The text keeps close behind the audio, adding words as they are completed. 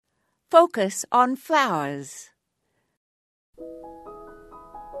Focus on flowers.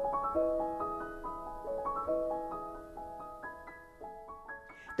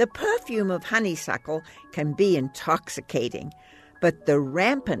 The perfume of honeysuckle can be intoxicating, but the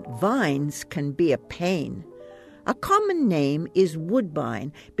rampant vines can be a pain. A common name is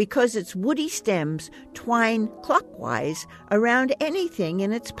woodbine because its woody stems twine clockwise around anything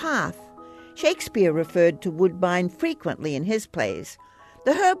in its path. Shakespeare referred to woodbine frequently in his plays.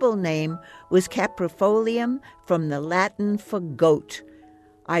 The herbal name was caprifolium, from the Latin for goat.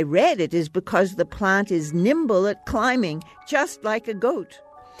 I read it is because the plant is nimble at climbing, just like a goat.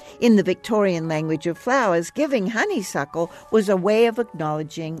 In the Victorian language of flowers, giving honeysuckle was a way of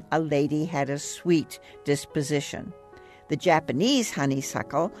acknowledging a lady had a sweet disposition. The Japanese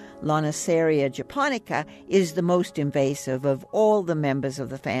honeysuckle, Lonicera japonica, is the most invasive of all the members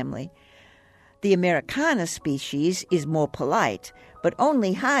of the family. The Americana species is more polite, but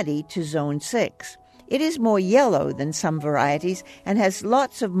only hardy to zone 6. It is more yellow than some varieties and has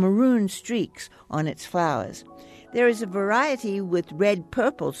lots of maroon streaks on its flowers. There is a variety with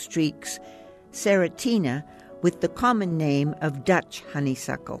red-purple streaks, Serratina, with the common name of Dutch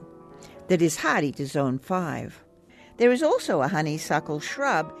honeysuckle, that is hardy to zone 5. There is also a honeysuckle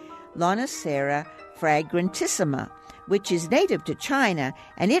shrub, Lonicera fragrantissima, which is native to China,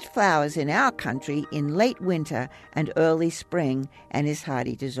 and it flowers in our country in late winter and early spring and is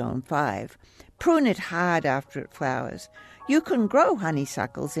hardy to zone 5. Prune it hard after it flowers. You can grow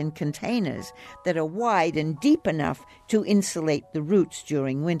honeysuckles in containers that are wide and deep enough to insulate the roots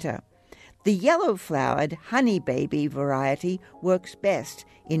during winter. The yellow-flowered honey baby variety works best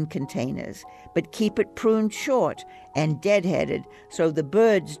in containers, but keep it pruned short and dead-headed so the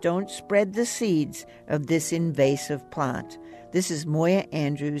birds don't spread the seeds of this invasive plant. This is Moya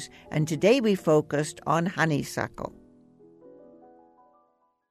Andrews, and today we focused on honeysuckle.